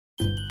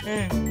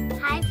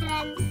Hi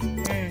friends.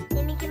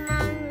 இன்னைக்கு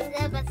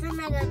நாங்க பெசன்ட்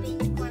நகர்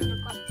பீச்சுக்கு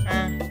வந்திருக்கோம்.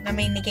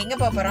 நம்ம இன்னைக்கு எங்க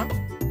போறோம்?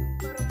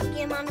 ஒரு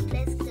முக்கியமான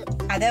பிளேஸ்க்கு.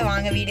 அத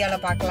வாங்க வீடியோல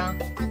பார்க்கலாம்.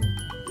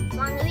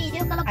 வாங்க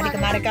வீடியோக்குள்ள போலாம்.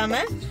 அதுக்கு மறக்காம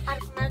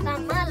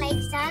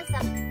லைக், ஷேர்,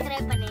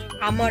 சப்ஸ்கிரைப் பண்ணுங்க.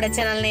 அம்மாவோட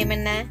சேனல் நேம்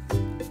என்ன?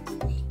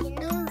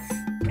 இந்துஸ்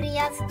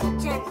பிரியாஸ்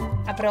கிச்சன்.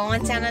 அப்புறம்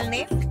உன் சேனல்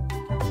நேம்?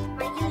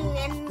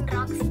 மகிழினியன்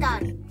rock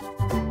star.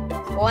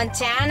 உன்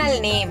சேனல்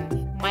நேம்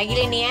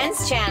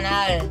மகிழினியன்ஸ்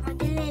சேனல்.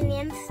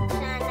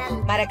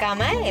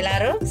 மறக்காம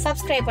எல்லாரும்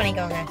சப்ஸ்கிரைப்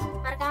பண்ணிக்கோங்க.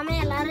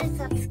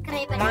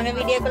 வாங்க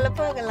வீடியோக்குள்ள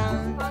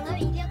போகலாம்.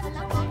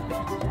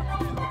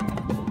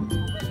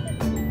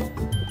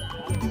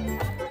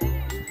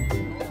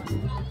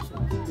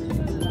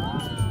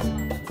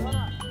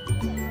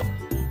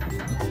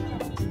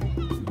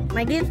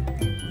 மகிழ்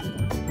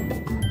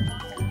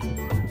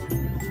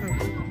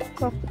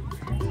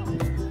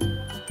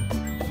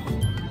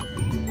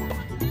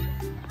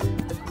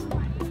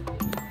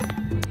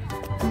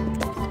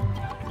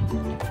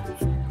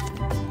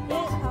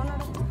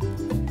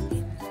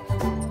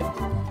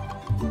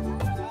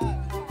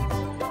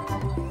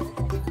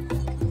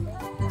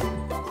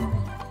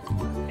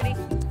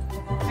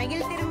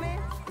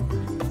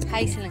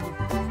ஹாய் சொல்லுங்க.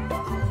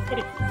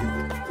 சரி,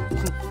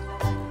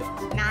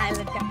 நான்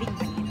இதில் டப்பிங்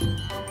பண்ணிடுறேன்.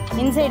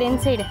 இன்சைடு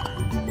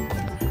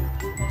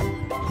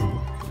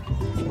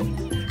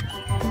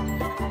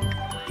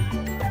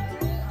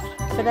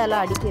இப்போதான்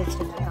எல்லாம் அடுக்கி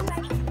வச்சுருக்காங்க.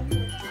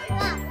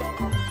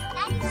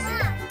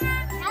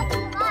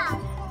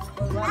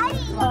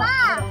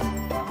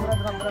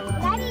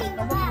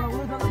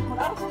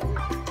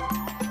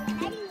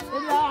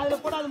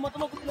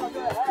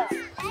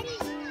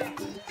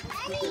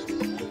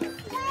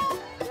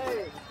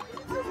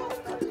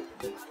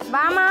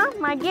 வாமா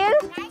மகிழ்,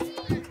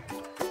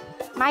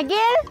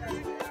 மகிழ்,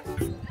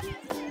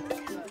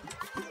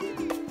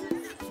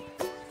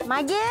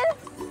 மகிழ்.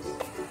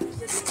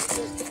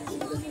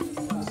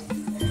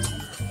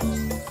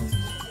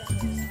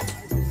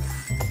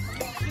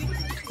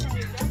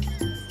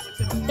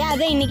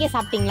 அதே இன்னைக்கே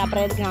சாப்பிட்டீங்களா?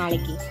 அப்புறம் எதுக்கு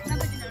நாளைக்கு?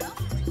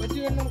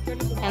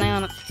 எனக்கு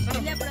வேணாம்.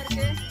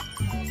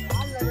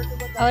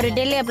 ஒரு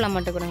டெல்லி அப்பளம்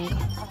மட்டும் கொடுங்க.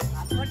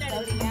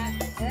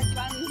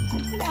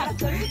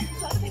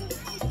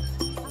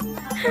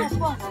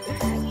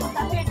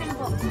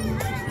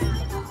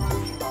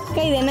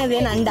 இது என்னது?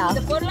 நண்டா?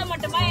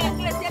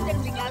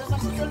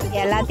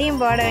 எல்லாத்தையும்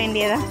போட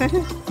வேண்டியதான்.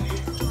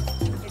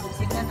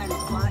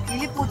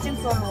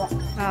 இலிப்பூச்சின்னு சொல்லுவோம்.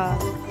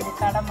 இது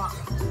கடமா,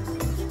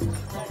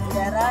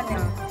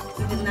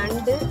 இது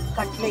நண்டு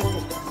கட்லைட்.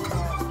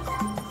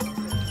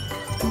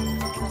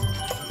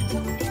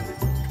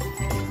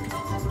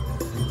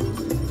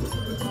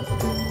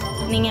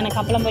 நீங்க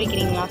எனக்கு அப்பளம்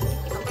பொரிக்கிறீங்களா?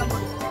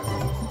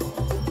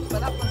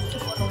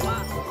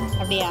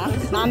 அப்படியா?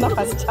 நான் தான்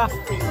ஃபர்ஸ்டா.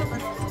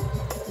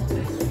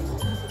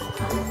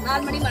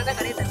 4 மணி மேலே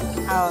கடை தரேன்.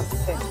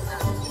 சரி.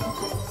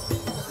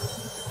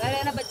 வேற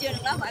என்ன பச்சி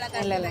வேணுங்களா?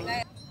 வாழைக்காய். இல்லை.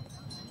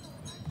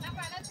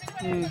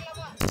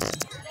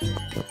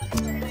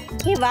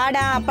 ஏ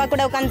வாடா, அப்பா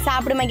கூட உட்காந்து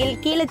சாப்பிடு மகிழ்.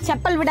 கீழே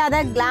செப்பல்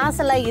விடாத, கிளாஸ்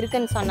எல்லாம்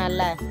இருக்குன்னு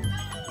சொன்னல.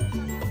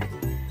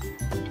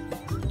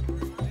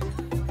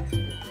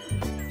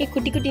 ஏ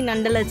குட்டி குட்டி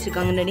நண்டெல்லாம்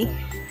வச்சிருக்காங்க டாடி.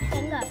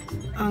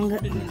 அங்க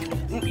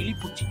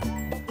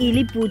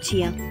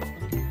இலிப்பூச்சியா?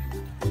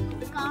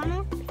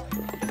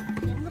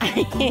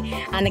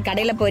 அந்த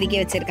கடையில பொறிக்க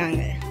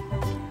வச்சிருக்காங்க.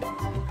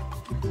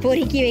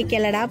 பொறிக்கி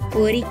வைக்கலடா,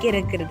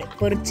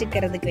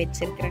 பொரிச்சுக்கிறதுக்கு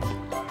வச்சிருக்கிறேன்.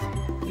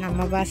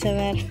 நம்ம பாசை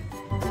வேற.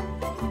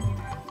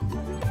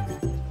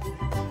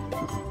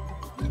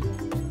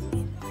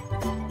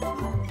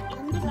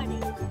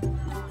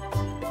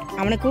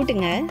 அவனை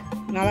கூட்டுங்க.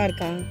 நல்லா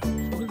இருக்கா?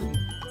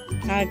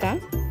 நல்லா இருக்கா?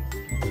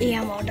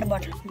 ஏன் வாட்டர்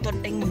பாட்டில்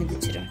தொட்டைங்க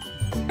மிதிச்சிடும்.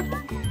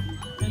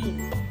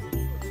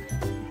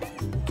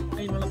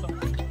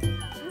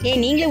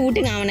 ஏய் நீங்களே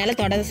ஊட்டுங்க. அவனால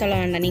தொடர சொல்ல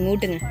வேண்டாம், நீங்கள்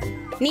ஊட்டுங்க.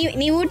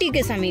 நீ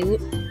ஊட்டிக்க சாமி.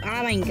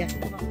 வாங்கிக்க.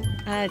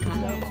 நல்லா இருக்கா?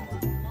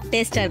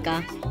 டேஸ்டாக இருக்கா?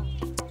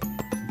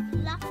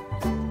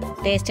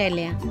 டேஸ்டா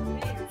இல்லையா?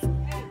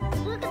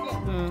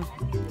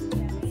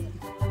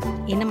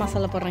 என்ன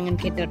மசாலா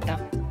போடுறாங்கன்னு கேட்டு விட்டா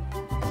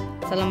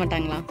சொல்ல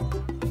மாட்டாங்களா?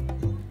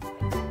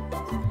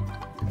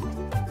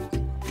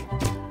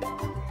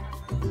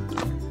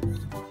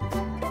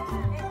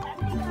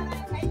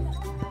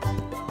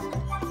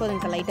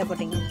 போதுங்க, லைட்டாக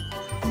போட்டீங்க.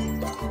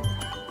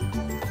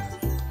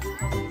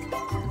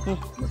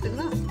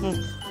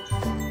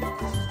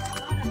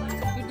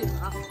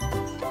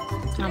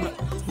 ஆமாம்,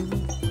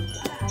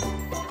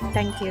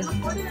 தேங்க்யூ.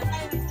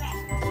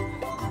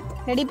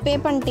 ரெடி? பே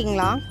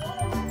பண்ணிட்டீங்களா?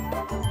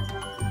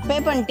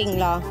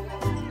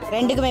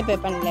 ரெண்டுக்குமே பே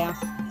பண்ணலையா?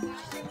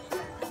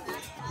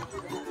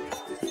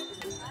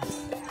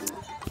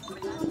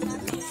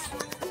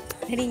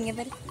 சரி, இங்கே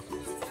பாரு.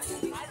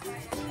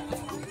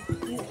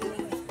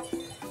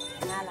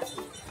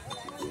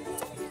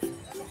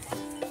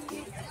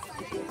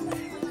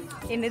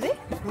 என்னது?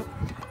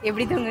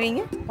 எப்படி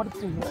தூங்குவீங்க?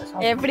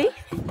 எப்படி?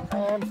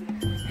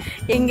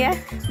 எங்க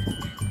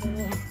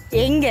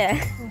எங்க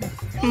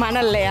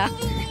மணல்லையா?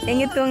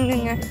 எங்க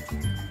தூங்குங்க?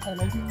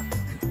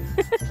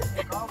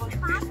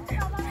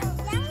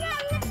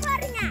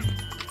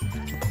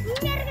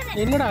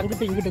 என்னடா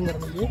அங்கிட்டு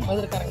இங்கிட்டுங்கிறது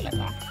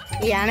மதுரைக்காரங்களா?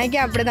 எனக்கே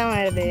அப்படிதான்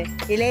வருது.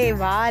 இலே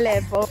வாழை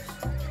போ.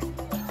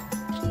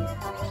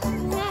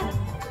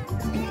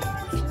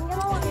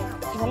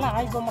 இதெல்லாம்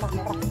ஆய் பொம்மை.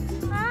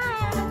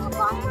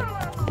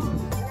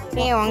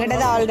 உங்ககிட்ட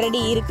தான்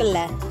ஆல்ரெடி இருக்குல்ல.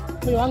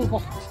 போய் வாங்க போ.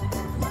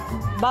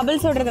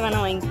 பபிள்ஸ் ஓடுறது வேணா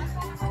வாங்கி.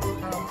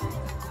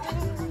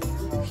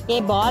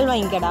 பால்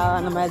வாங்கிக்கடா,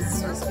 நம்ம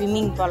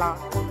ஸ்விம்மிங் போகலாம்.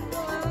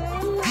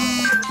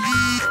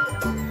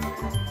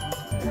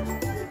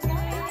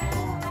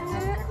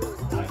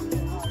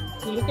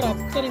 இருக்கிற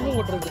அத்தனையுமே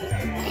ஓட்டுறது.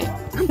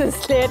 அந்த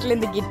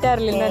ஸ்லேட்லேருந்து,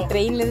 கிட்டார்லேருந்து,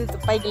 ட்ரெயின்லேருந்து,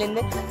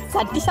 துப்பாக்கிலேருந்து,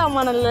 சட்டி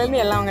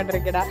சாமான்லேருந்து எல்லாம் அவங்ககிட்ட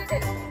இருக்குடா.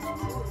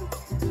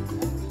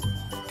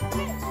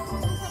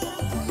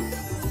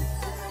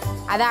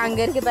 அதான்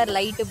அங்கே இருக்கு பாரு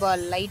லைட்டு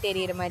பால், லைட்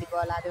எரியிற மாதிரி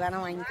பால், அது வேணா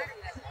வாங்கிக்கோ.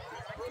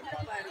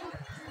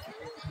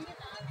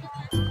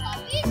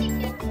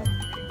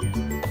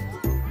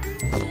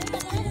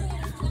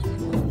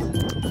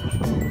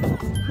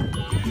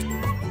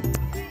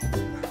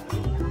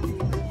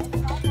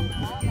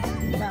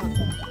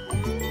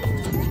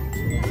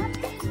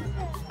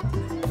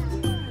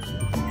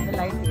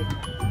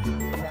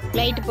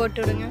 லைட் போட்டு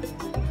விடுங்க.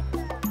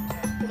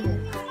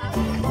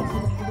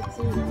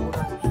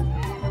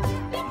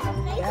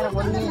 வேற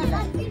ஒண்ணுமே இல்லை.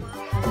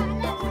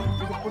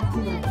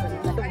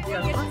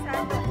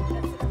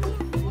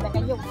 இந்த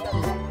கையை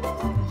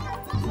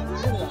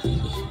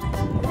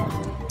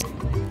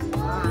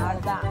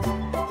அதுதான்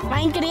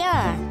வாங்கிக்கிறியா?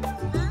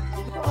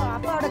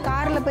 அப்பாவோட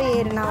காரில் போய்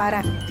ஏறு, நான்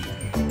வரேன்.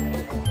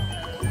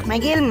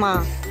 மகிழ்மா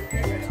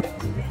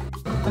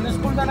அந்த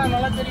ஸ்கூல் தானே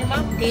நல்லா தெரியுமா?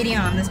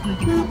 தெரியும், அந்த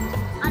ஸ்கூலுக்கு.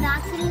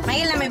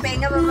 மகிழ், நம்ம இப்போ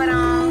எங்கே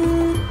போகிறோம்?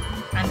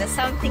 அந்த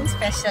சம்திங்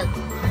ஸ்பெஷல்.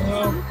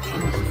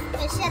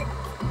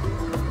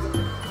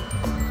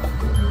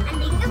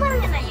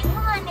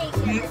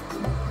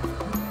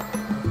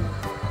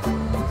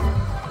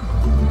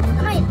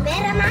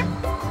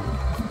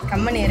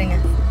 கம்மன் ஏறுங்க.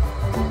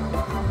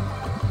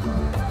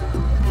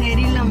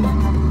 தெரியலம்மா.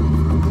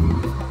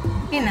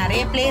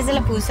 நிறைய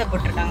பிளேஸில் புதுசாக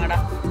போட்டிருக்காங்கடா.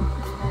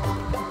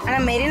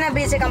 ஆனால் மெரினா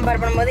பீச்சை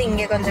கம்பேர் பண்ணும்போது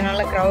இங்கே கொஞ்சம்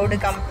நல்ல க்ரௌடு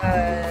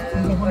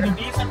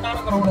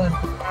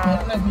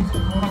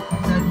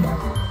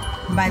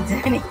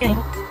பஜானி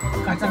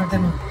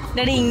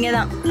டேடி இங்கே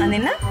தான். அது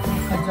என்ன?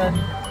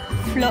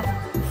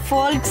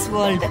 ஃபோல்க்ஸ்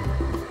வேர்ல்டு.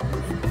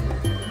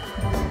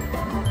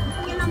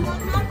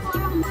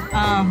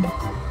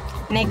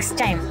 Next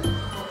time.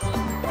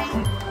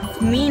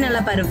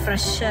 மீனெல்லாம் பாரு,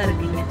 ஃப்ரெஷ்ஷாக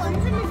இருக்குங்க.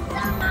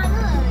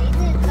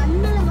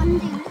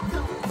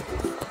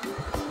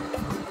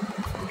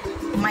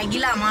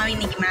 மகிழா அம்மாவை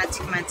இன்னைக்கு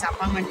மேட்ச்,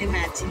 அப்பா மட்டும்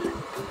மேட்ச் இல்லை.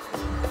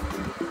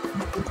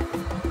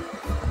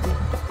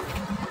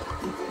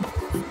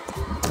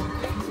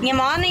 இங்கே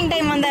மார்னிங்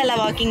டைம் வந்தால்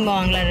எல்லாம் வாக்கிங்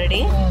போவாங்களா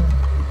ரெடி?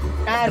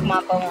 நல்லா இருக்குமா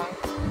அப்பாவும்?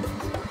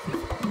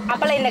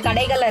 அப்போல்லாம் இந்த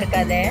கடைகள்லாம்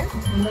இருக்காது.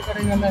 இந்த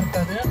கடைகள்லாம்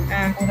இருக்காது.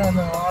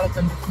 அந்த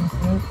வாழைத்தண்டு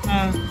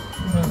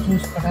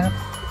ஜூஸ் கடை,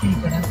 டீ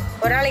கடை.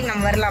 ஒரு நாளைக்கு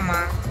நம்ம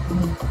வரலாமா?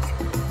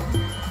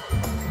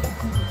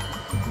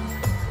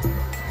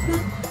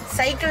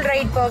 சைக்கிள்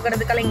ரைட்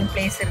போகிறதுக்கெல்லாம் இங்கே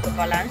பிளேஸ் இருக்கு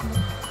போல.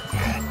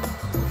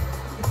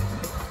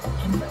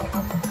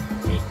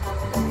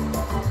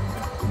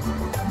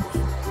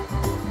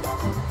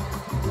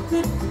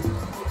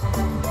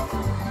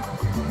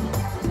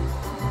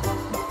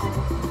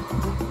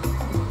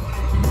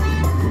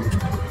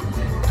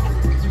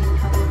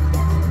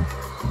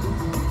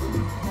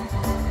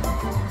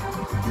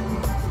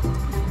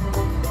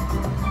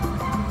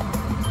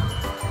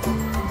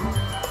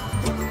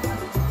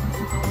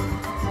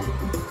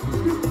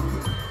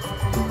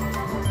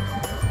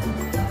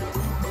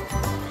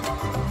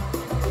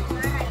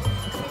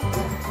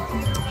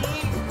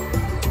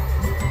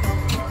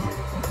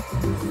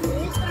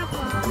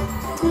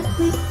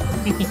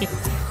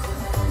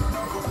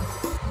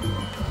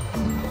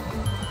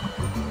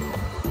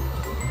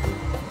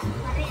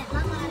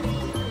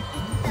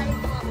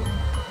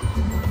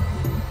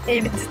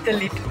 எடுத்து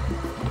தள்ளிட்டு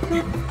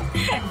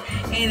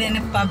இது என்ன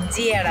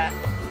பப்ஜியாடா?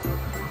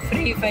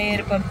 ஃப்ரீ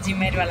ஃபயர் பப்ஜி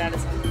மாதிரி விளையாட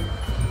சொன்னேன்.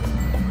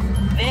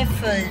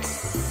 வேஃபல்ஸ்.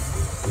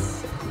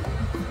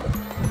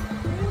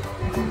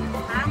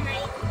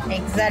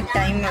 Exact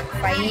time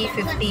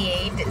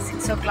 5:58.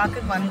 6 o'clock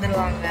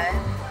வந்துடுவாங்க.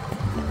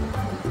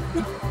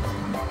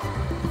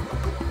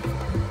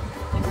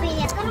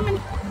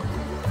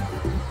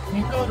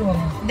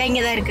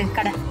 இங்கே தான் இருக்கு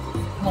கடை.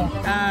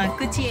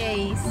 குச்சி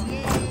ஐஸ்.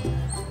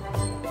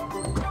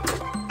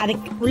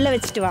 அதுக்கு உள்ளே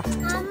வச்சுட்டு வா.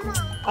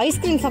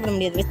 ஐஸ்கிரீம் சாப்பிட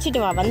முடியாது, வச்சுட்டு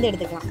வா, வந்து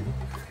எடுத்துக்கலாம்.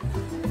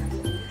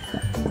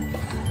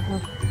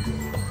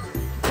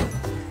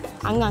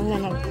 அங்கே அங்கே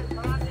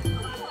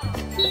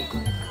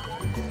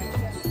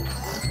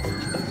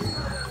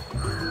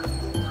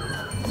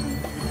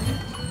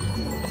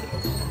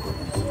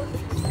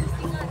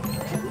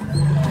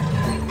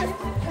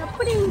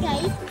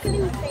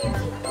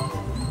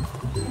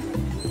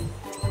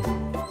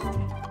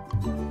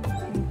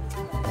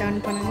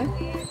டர்ன் பண்ணுங்க.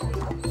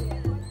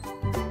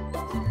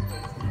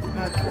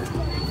 ஓகே.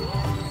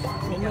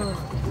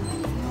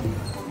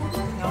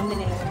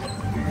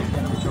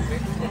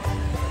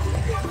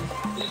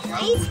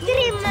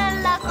 ஐஸ்கிரீம்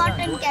நல்ல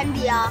cotton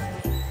கேண்டியா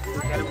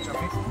caramel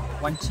chocolate,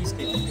 1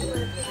 cheesecake,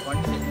 1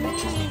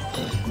 cheesecake,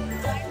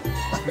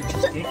 1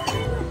 cheesecake,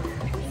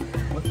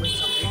 1 white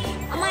chocolate.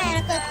 அம்மா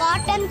எனக்கு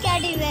காட்டன்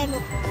கேண்டி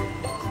வேணும்.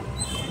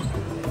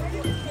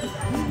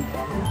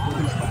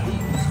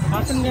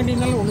 காட்டன்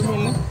கேண்டீனால ஒன்றுமே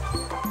இல்லை.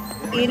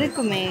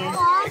 இருக்குமே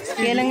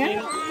கேளுங்க.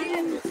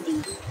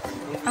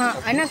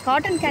 அண்ணா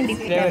காட்டன் கேண்டி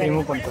ஃப்ளேவர்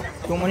ரிமூவ் பண்ணிட்டோம்.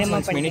 2 months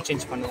once மெனு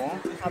சேஞ்ச் பண்ணுவோம்.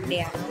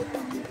 அப்படியா?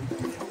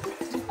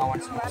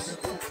 Once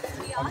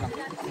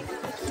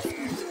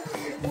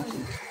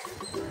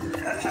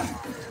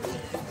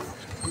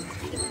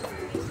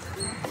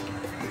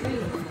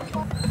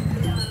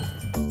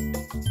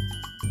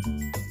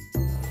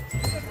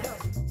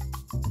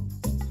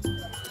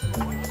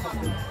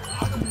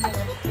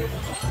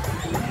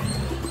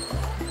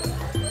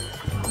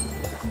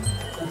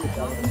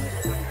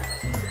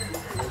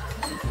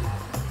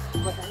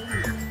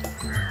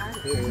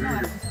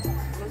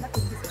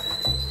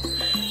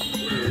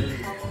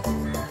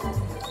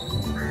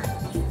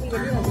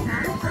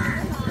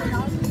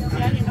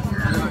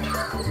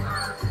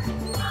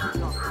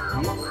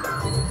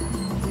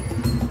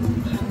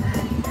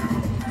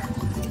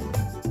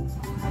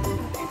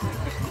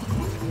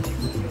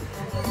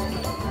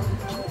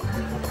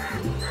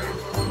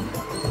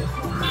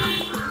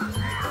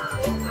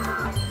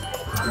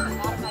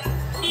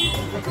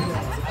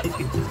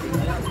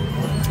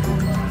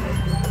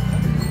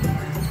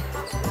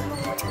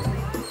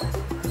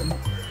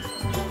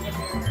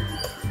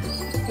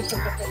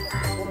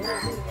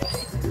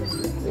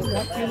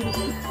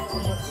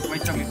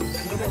white chocolate.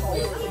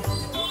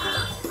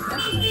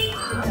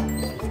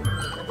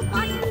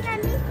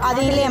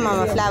 அது இல்லையா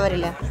மாமா? ஃப்ளேவர்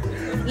இல்லை.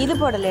 இது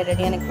போடலையா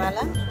ரெடி எனக்கு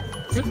மேலே?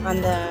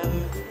 அந்த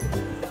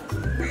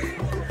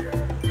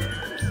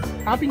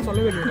டாப்பிங்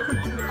சொல்லவே இல்லை.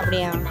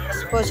 அப்படியா?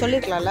 இப்போ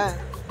சொல்லியிருக்கலாம்ல.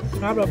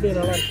 சாப்பிட அப்படியே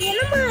நல்லா இருக்கு.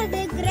 என்னம்மா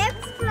இது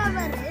கிரேப்ஸ்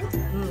ஃப்ளவர்?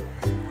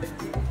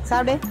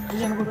 சாப்பிடு.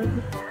 எனக்கு ஒரு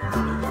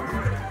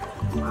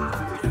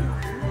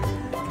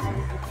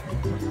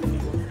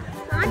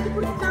ஆட்டி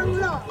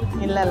கொடுத்தாங்களோ?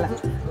 இல்லை இல்லை,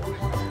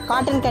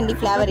 காட்டன் கேண்டி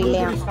ஃப்ளேவர்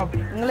இல்லையா?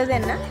 உங்களுது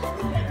என்ன?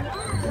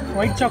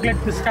 White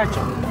chocolate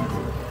பிஸ்டாச்சோ.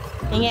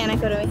 நீங்கள்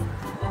எனக்கு ஒரு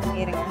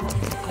இருங்க.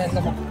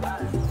 என்னமா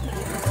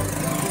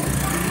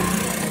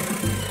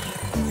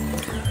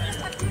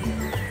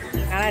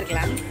நல்லா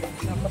இருக்கலாம்.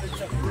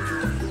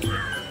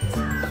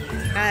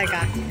 நல்லா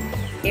இருக்கா?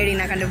 எப்படி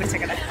நான் கண்டுபிடிச்ச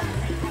கடை.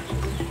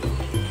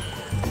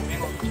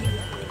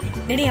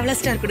 டேடி எவ்வளோ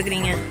ஸ்டார்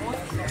கொடுக்குறீங்க?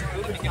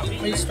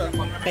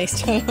 5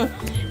 ஸ்டார்.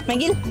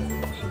 மகில்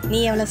நீ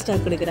எவ்வளோ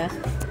ஸ்டார் கொடுக்குற?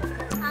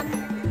 100.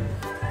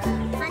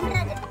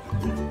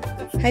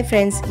 ஹாய்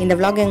ஃப்ரெண்ட்ஸ், இந்த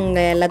vlog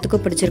எங்கள்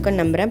எல்லாத்துக்கும்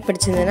பிடிச்சிருக்குன்னு நம்புகிறேன்.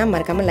 பிடிச்சிருந்ததுன்னா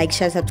மறக்காமல் லைக்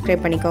ஷேர்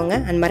சப்ஸ்கிரைப் பண்ணிக்கோங்க.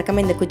 அண்ட்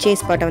மறக்காமல் இந்த குச்சி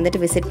ஐஸ் ஸ்பாட்டை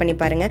வந்துட்டு விசிட் பண்ணி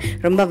பாருங்கள்.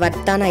 ரொம்ப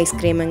வர்த்தான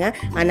ஐஸ்கிரீமுங்க.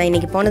 ஆனால்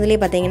இன்றைக்கி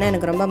போனதுலேயே பார்த்தீங்கன்னா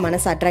எனக்கு ரொம்ப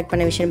மனசு அட்ராக்ட்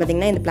பண்ண விஷயம்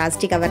பார்த்தீங்கன்னா இந்த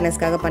பிளாஸ்டிக்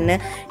அவேர்னஸ்க்காக பண்ண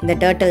இந்த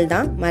டர்ட்டில்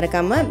தான்.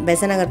 மறக்காமல்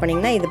பெசன்ட் நகர்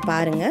பண்ணிங்கன்னா இது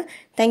பாருங்கள்.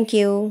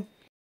 தேங்க்யூ.